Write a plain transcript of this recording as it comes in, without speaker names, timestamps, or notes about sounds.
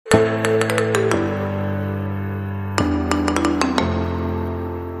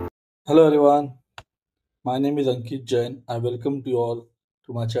Hello everyone, my name is Ankit Jain. I welcome you all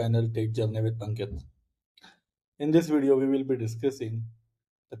to my channel Take Journey with Ankit. In this video, we will be discussing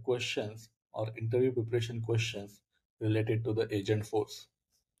the questions or interview preparation questions related to the agent force.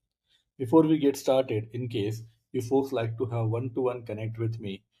 Before we get started, in case you folks like to have one-to-one connect with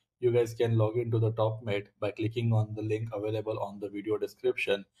me, you guys can log into the TopMate by clicking on the link available on the video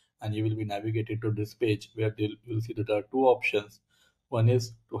description, and you will be navigated to this page where you'll see that there are two options. One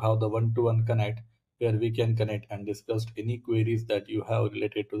is to have the one-to-one connect, where we can connect and discuss any queries that you have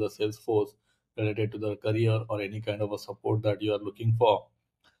related to the Salesforce, related to the career or any kind of a support that you are looking for.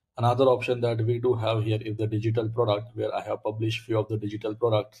 Another option that we do have here is the digital product, where I have published few of the digital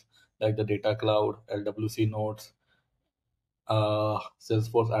products like the data cloud, LWC notes,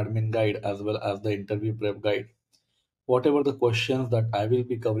 Salesforce admin guide, as well as the interview prep guide. Whatever the questions that I will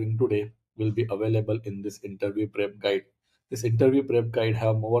be covering today will be available in this interview prep guide. This interview prep guide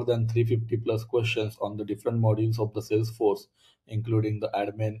have more than 350 plus questions on the different modules of the Salesforce, including the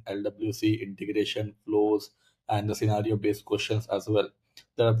admin, LWC, integration, flows, and the scenario based questions as well.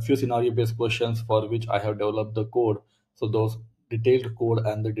 There are few scenario based questions for which I have developed the code. So those detailed code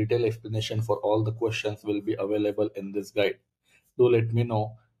and the detailed explanation for all the questions will be available in this guide. Do let me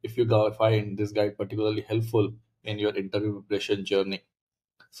know if you find this guide particularly helpful in your interview preparation journey.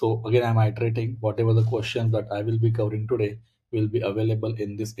 So again, I'm iterating whatever the questions that I will be covering today will be available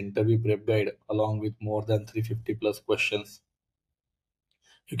in this interview prep guide along with more than 350 plus questions.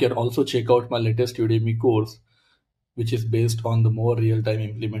 You can also check out my latest Udemy course, which is based on the more real-time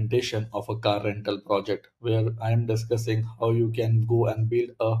implementation of a car rental project, where I am discussing how you can go and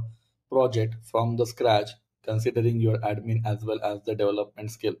build a project from the scratch, considering your admin as well as the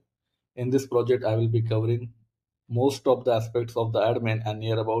development skill. In this project, I will be covering most of the aspects of the admin and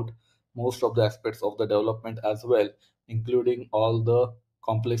near about most of the aspects of the development as well, including all the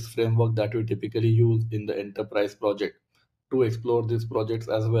complex framework that we typically use in the enterprise project. To explore these projects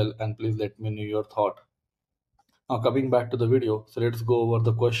as well, and please let me know your thought. Now coming back to the video, so let's go over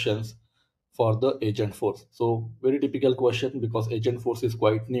the questions for the agent force. So very typical question because agent force is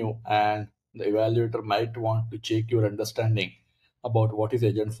quite new and the evaluator might want to check your understanding about what is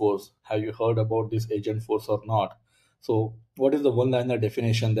agent force. Have you heard about this agent force or not? So what is the one-liner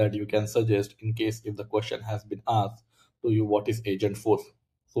definition that you can suggest in case if the question has been asked to you what is agent force?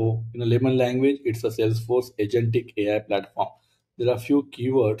 So in a layman language, it's a Salesforce agentic AI platform. There are few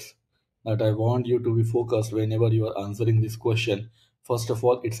keywords that I want you to be focused whenever you are answering this question. First of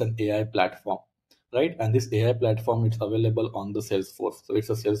all, it's an AI platform, right? And this AI platform is available on the Salesforce. So it's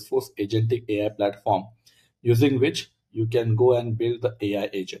a Salesforce agentic AI platform using which you can go and build the AI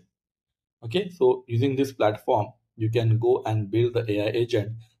agent. Okay, so using this platform, you can go and build the AI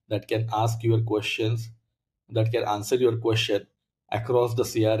agent that can ask your questions, that can answer your question across the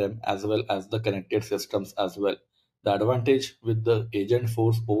CRM as well as the connected systems as well. The advantage with the agent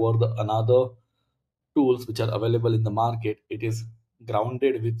force over the another tools which are available in the market, it is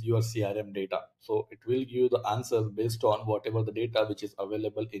grounded with your CRM data. So it will give you the answers based on whatever the data which is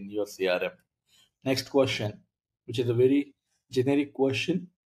available in your CRM. Next question, which is a very generic question.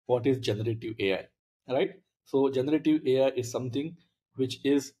 What is generative AI? Right? So generative AI is something which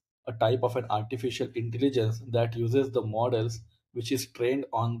is a type of an artificial intelligence that uses the models which is trained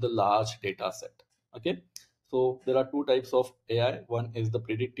on the large data set. Okay. So there are two types of AI. One is the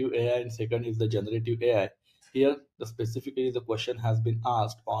predictive AI and second is the generative AI. Here, the specifically the question has been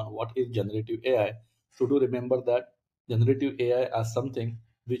asked on what is generative AI. So do remember that generative AI as something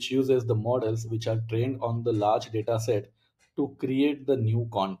which uses the models which are trained on the large data set to create the new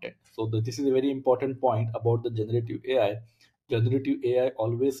content. So this is a very important point about the generative AI. Generative AI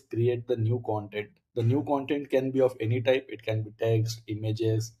always create the new content. The new content can be of any type. It can be text,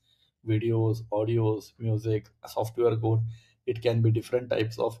 images, videos, audios, music, software code. It can be different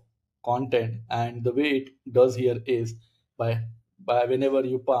types of content. And the way it does here is by whenever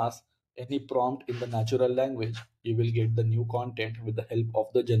you pass any prompt in the natural language, you will get the new content with the help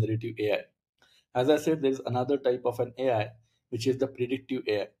of the generative AI. As I said, there is another type of an AI, which is the predictive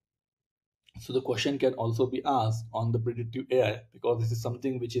AI. So the question can also be asked on the predictive AI because this is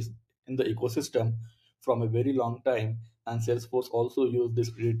something which is in the ecosystem from a very long time, and Salesforce also use this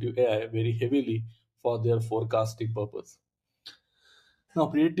predictive AI very heavily for their forecasting purpose. Now,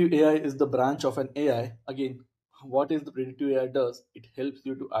 predictive AI is the branch of an AI. Again, what is the predictive AI does? It helps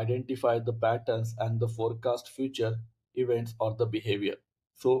you to identify the patterns and the forecast future events or the behavior.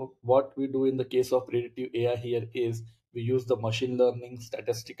 So, what we do in the case of predictive AI here is we use the machine learning,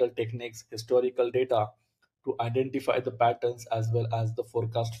 statistical techniques, historical data to identify the patterns as well as the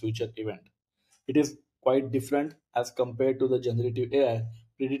forecast future event. It is quite different as compared to the generative AI.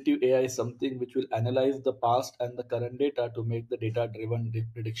 predictive AI is something which will analyze the past and the current data to make the data driven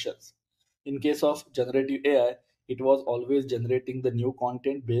predictions. In case of generative AI, it was always generating the new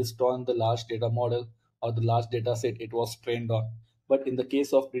content based on the large data model or the large data set it was trained on. But in the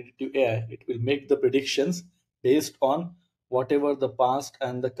case of predictive AI, it will make the predictions based on whatever the past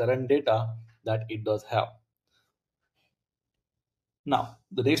and the current data that it does have. Now,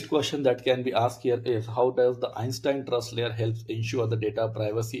 the next question that can be asked here is, how does the Einstein trust layer helps ensure the data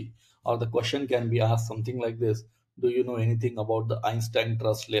privacy? Or the question can be asked something like this: do you know anything about the Einstein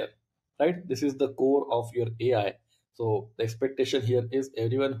trust layer? Right? This is the core of your AI. So the expectation here is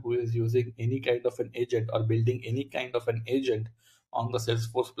everyone who is using any kind of an agent or building any kind of an agent on the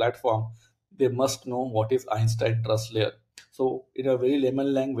Salesforce platform, they must know what is Einstein trust layer. So in a very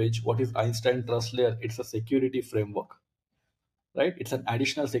layman language, what is Einstein trust layer? It's a security framework, right? It's an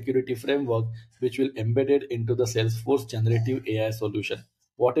additional security framework which will embed it into the Salesforce generative AI solution.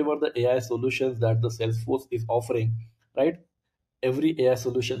 Whatever the AI solutions that the Salesforce is offering, right? Every AI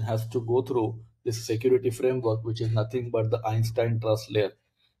solution has to go through this security framework, which is nothing but the Einstein trust layer.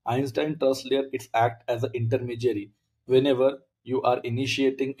 Einstein trust layer, it's act as an intermediary whenever you are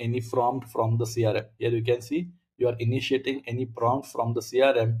initiating any prompt from the CRM. Here you can see you are initiating any prompt from the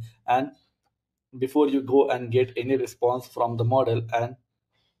CRM, and before you go and get any response from the model and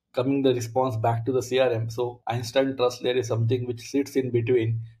coming the response back to the CRM. So Einstein trust layer is something which sits in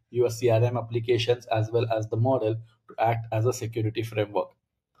between your CRM applications as well as the model to act as a security framework.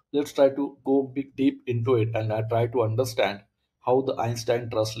 Let's try to go big deep into it and try to understand how the Einstein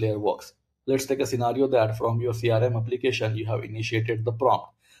trust layer works. Let's take a scenario that from your CRM application you have initiated the prompt.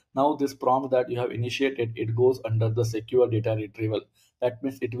 Now this prompt that you have initiated, it goes under the secure data retrieval. That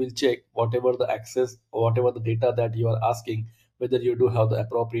means it will check whatever the access or whatever the data that you are asking, whether you do have the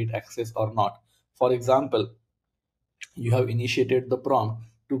appropriate access or not. For example, you have initiated the prompt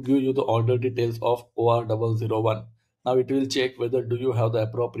to give you the order details of OR001. Now it will check whether do you have the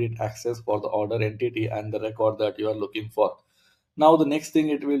appropriate access for the order entity and the record that you are looking for. Now the next thing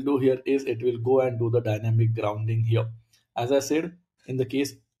it will do here is it will go and do the dynamic grounding here. As I said, in the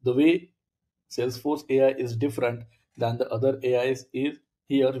case, the way Salesforce AI is different than the other AIs is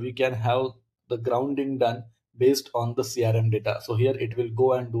here we can have the grounding done based on the CRM data. So here it will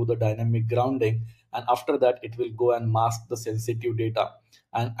go and do the dynamic grounding, and after that it will go and mask the sensitive data,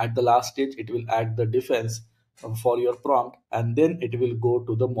 and at the last stage it will add the defense for your prompt, and then it will go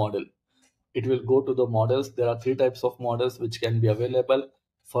to the model. It will go to the models. There are three types of models which can be available.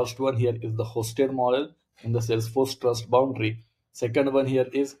 First one here is the hosted model in the Salesforce trust boundary. Second one here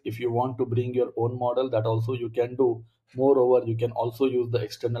is if you want to bring your own model, that also you can do. Moreover, you can also use the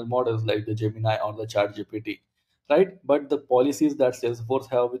external models like the Gemini or the ChatGPT, right? But the policies that Salesforce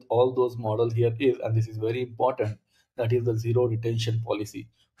have with all those models here is, and this is very important, that is the zero retention policy.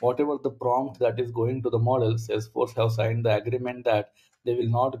 Whatever the prompt that is going to the model, Salesforce have signed the agreement that they will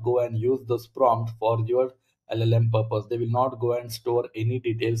not go and use this prompt for your LLM purpose. They will not go and store any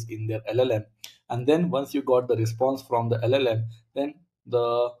details in their LLM. And then once you got the response from the LLM, then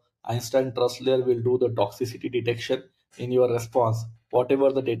the Einstein trust layer will do the toxicity detection in your response.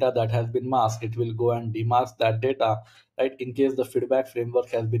 Whatever the data that has been masked, it will go and demask that data, right? In case the feedback framework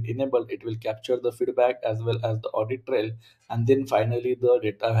has been enabled, it will capture the feedback as well as the audit trail, and then finally the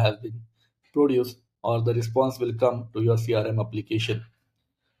data has been produced or the response will come to your CRM application.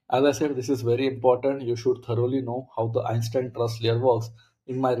 As I said, this is very important. You should thoroughly know how the Einstein trust layer works.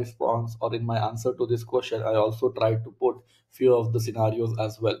 In my response or in my answer to this question, I also tried to put few of the scenarios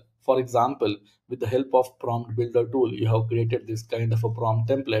as well. For example, with the help of prompt builder tool, you have created this kind of a prompt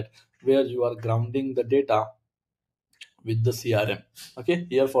template where you are grounding the data with the CRM. Okay,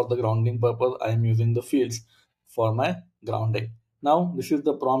 here for the grounding purpose, I am using the fields for my grounding. Now, this is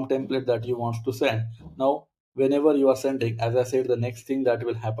the prompt template that you want to send. Now, whenever you are sending, as I said, the next thing that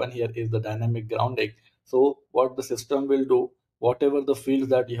will happen here is the dynamic grounding. So, what the system will do, whatever the fields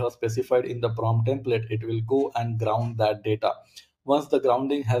that you have specified in the prompt template, it will go and ground that data. Once the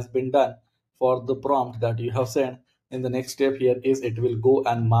grounding has been done for the prompt that you have sent, in the next step here is it will go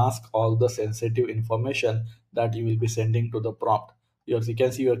and mask all the sensitive information that you will be sending to the prompt. You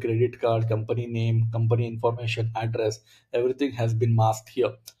can see your credit card, company name, company information, address, everything has been masked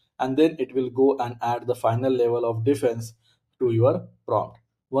here. And then it will go and add the final level of defense to your prompt.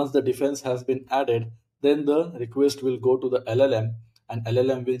 Once the defense has been added, then the request will go to the LLM and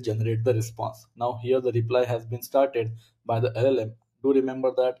LLM will generate the response. Now here the reply has been started by the LLM. Do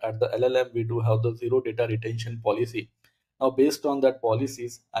remember that at the LLM we do have the zero data retention policy. Now based on that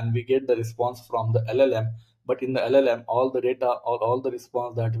policies and we get the response from the LLM, But in the LLM, all the data or all the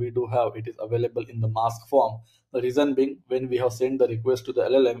response that we do have, it is available in the mask form. The reason being, when we have sent the request to the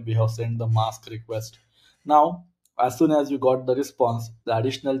LLM, we have sent the mask request. Now, as soon as you got the response, the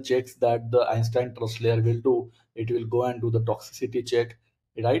additional checks that the Einstein trust layer will do, it will go and do the toxicity check,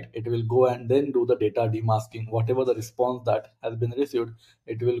 right? It will go and then do the data demasking. Whatever the response that has been received,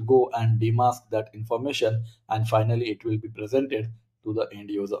 it will go and demask that information, and finally it will be presented to the end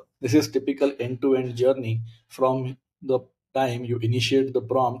user. This is typical end-to-end journey from the time you initiate the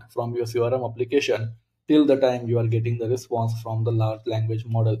prompt from your CRM application till the time you are getting the response from the large language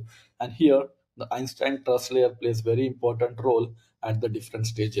model. And here the Einstein trust layer plays very important role at the different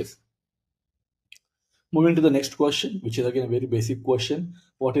stages. Moving to the next question, which is again a very basic question.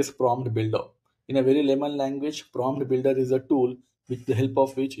 What is prompt builder? In a very layman language, prompt builder is a tool with the help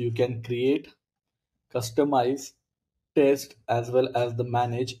of which you can create, customize, test, as well as the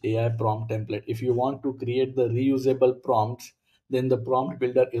manage AI prompt template. If you want to create the reusable prompts, then the prompt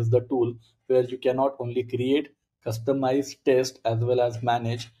builder is the tool where you can not only create, customize, test, as well as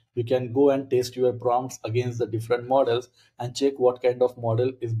manage. You can go and test your prompts against the different models and check what kind of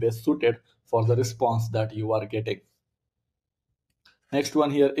model is best suited for the response that you are getting. Next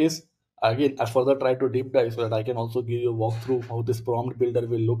one here is, again, I further try to deep dive so that I can also give you a walkthrough how this prompt builder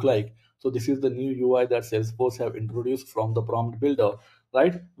will look like. So this is the new UI that Salesforce have introduced from the prompt builder,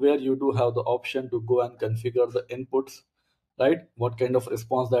 right? Where you do have the option to go and configure the inputs, right? What kind of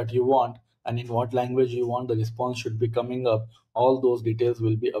response that you want and in what language you want the response should be coming up. All those details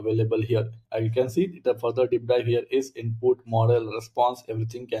will be available here. You can see the further deep dive here is input, model, response,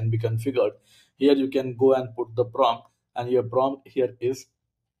 everything can be configured. Here you can go and put the prompt, and your prompt here is,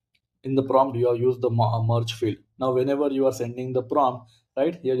 in the prompt you have used the merge field. Now whenever you are sending the prompt,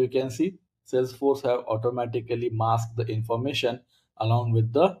 right, here you can see Salesforce have automatically masked the information along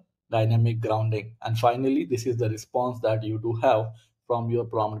with the dynamic grounding. And finally, this is the response that you do have from your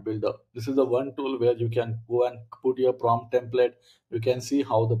prompt builder. This is the one tool where you can go and put your prompt template. You can see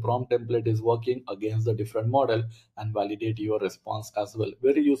how the prompt template is working against the different model and validate your response as well.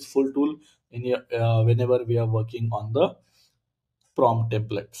 Very useful tool in your whenever we are working on the prompt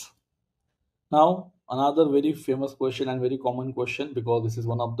templates. Now, another very famous question and very common question, because this is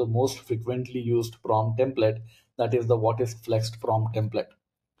one of the most frequently used prompt template, that is the what is flexed prompt template,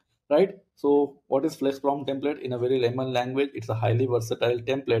 right? So what is flex prompt template? In a very layman language, it's a highly versatile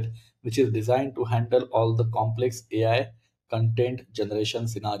template which is designed to handle all the complex AI content generation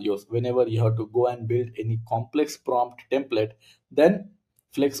scenarios. Whenever you have to go and build any complex prompt template, then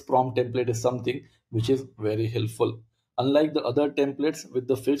flex prompt template is something which is very helpful. Unlike the other templates with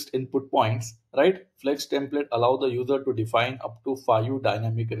the fixed input points, right? Flex template allow the user to define up to 5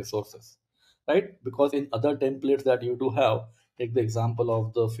 dynamic resources, right? Because in other templates that you do have, take the example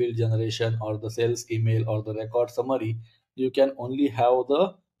of the field generation or the sales email or the record summary, you can only have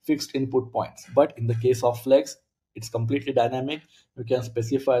the fixed input points. But in the case of Flex, it's completely dynamic. You can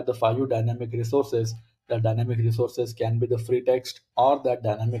specify the 5 dynamic resources. The dynamic resources can be the free text, or that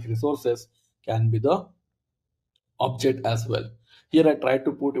dynamic resources can be the object as well. Here I tried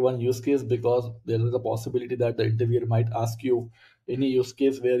to put one use case because there is a possibility that the interviewer might ask you any use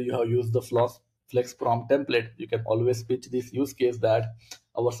case where you have used the flex prompt template. You can always pitch this use case that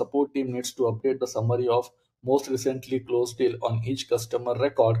our support team needs to update the summary of most recently closed deal on each customer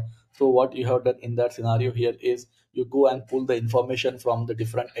record. So what you have done in that scenario here is you go and pull the information from the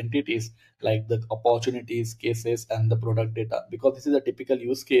different entities like the opportunities, cases, and the product data, because this is a typical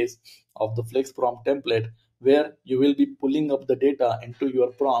use case of the flex prompt template where you will be pulling up the data into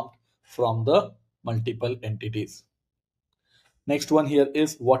your prompt from the multiple entities. Next one here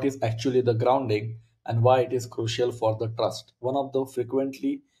is what is actually the grounding and why it is crucial for the trust. One of the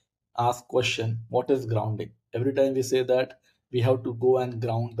frequently asked question, what is grounding? Every time we say that we have to go and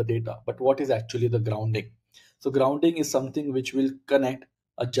ground the data, but what is actually the grounding? So grounding is something which will connect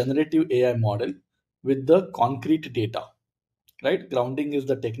a generative AI model with the concrete data, right? Grounding is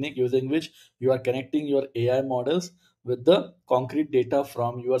the technique using which you are connecting your AI models with the concrete data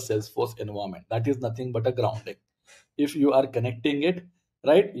from your Salesforce environment. That is nothing but a grounding. If you are connecting it,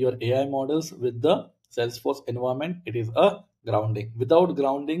 right, your AI models with the Salesforce environment, it is a grounding. Without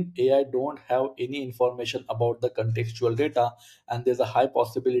grounding, AI don't have any information about the contextual data, and there's a high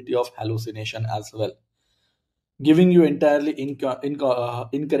possibility of hallucination as well, giving you entirely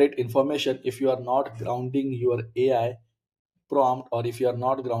incorrect information if you are not grounding your AI prompt, or if you are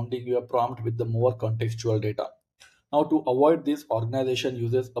not grounding your prompt with the more contextual data. Now, to avoid this, organization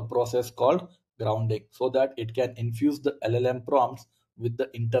uses a process called grounding so that it can infuse the LLM prompts with the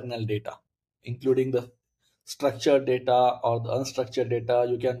internal data, including the structured data or the unstructured data,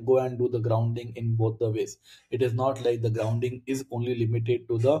 you can go and do the grounding in both the ways. It is not like the grounding is only limited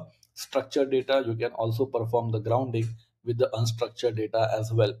to the structured data. You can also perform the grounding with the unstructured data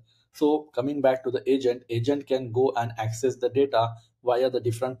as well. So coming back to the agent can go and access the data via the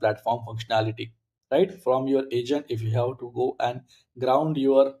different platform functionality, right? From your agent, if you have to go and ground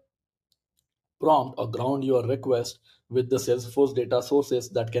your prompt or ground your request with the Salesforce data sources,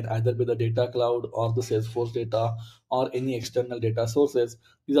 that can either be the data cloud or the Salesforce data or any external data sources.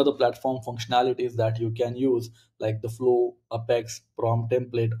 These are the platform functionalities that you can use, like the Flow, Apex, Prompt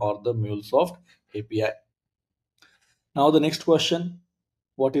Template, or the MuleSoft API. Now the next question,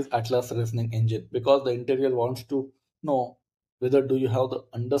 what is Atlas Reasoning Engine? Because the interviewer wants to know whether do you have the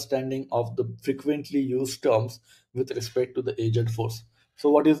understanding of the frequently used terms with respect to the Agentforce. So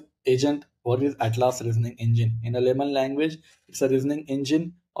what is agent? What is Atlas Reasoning Engine? In a layman language, it's a reasoning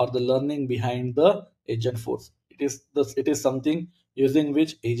engine or the learning behind the Agentforce. It is something using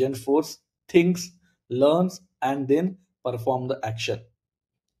which Agentforce thinks, learns, and then perform the action.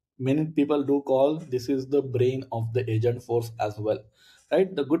 Many people do call this is the brain of the Agentforce as well,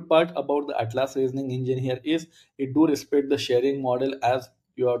 right? The good part about the Atlas reasoning engine here is it do respect the sharing model as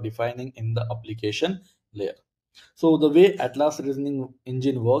you are defining in the application layer. So the way Atlas reasoning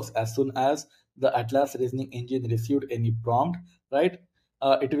engine works, as soon as the Atlas reasoning engine received any prompt, right,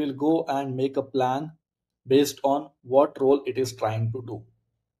 it will go and make a plan based on what role it is trying to do,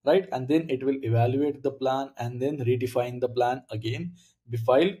 right? And then it will evaluate the plan and then redefine the plan again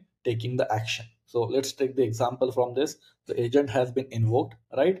before taking the action. So let's take the example from this. The agent has been invoked,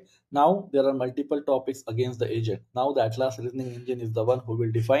 right? Now there are multiple topics against the agent. Now the Atlas reasoning engine is the one who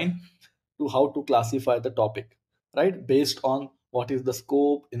will define to how to classify the topic, right, based on what is the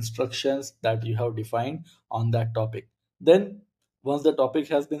scope instructions that you have defined on that topic. Then once the topic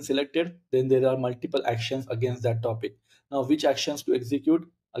has been selected, then there are multiple actions against that topic. Now which actions to execute,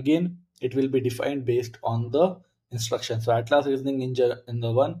 again it will be defined based on the instruction. So Atlas reasoning engine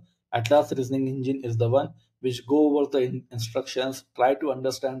is the one which go over the instructions, try to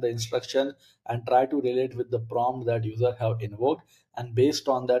understand the instruction, and try to relate with the prompt that user have invoked, and based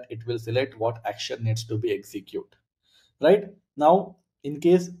on that it will select what action needs to be executed, right? Now in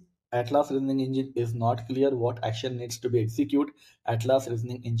case Atlas reasoning engine is not clear what action needs to be executed, Atlas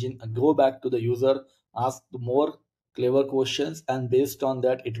reasoning engine go back to the user, ask the more clever questions, and based on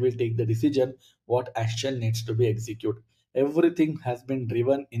that it will take the decision what action needs to be executed. Everything has been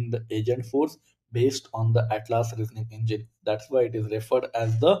driven in the Agentforce based on the Atlas reasoning engine. That's why it is referred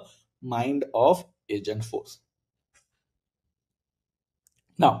as the mind of Agentforce.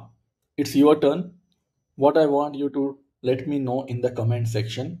 Now, it's your turn. What I want you to let me know in the comment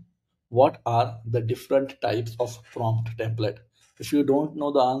section, what are the different types of prompt template? If you don't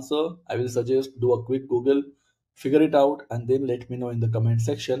know the answer, I will suggest do a quick Google, figure it out, and then let me know in the comment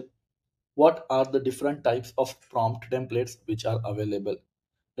section what are the different types of prompt templates which are available.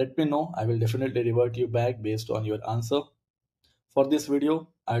 Let me know. I will definitely revert you back based on your answer. For this video,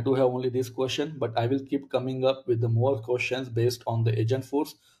 I do have only this question, but I will keep coming up with the more questions based on the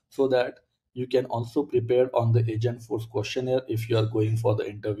Agentforce so that you can also prepare on the Agentforce questionnaire if you are going for the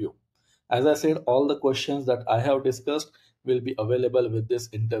interview. As I said, all the questions that I have discussed will be available with this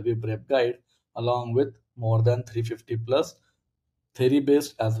interview prep guide along with more than 350 plus theory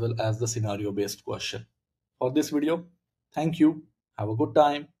based as well as the scenario based question. For this video, thank you. Have a good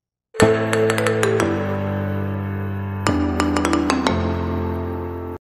time.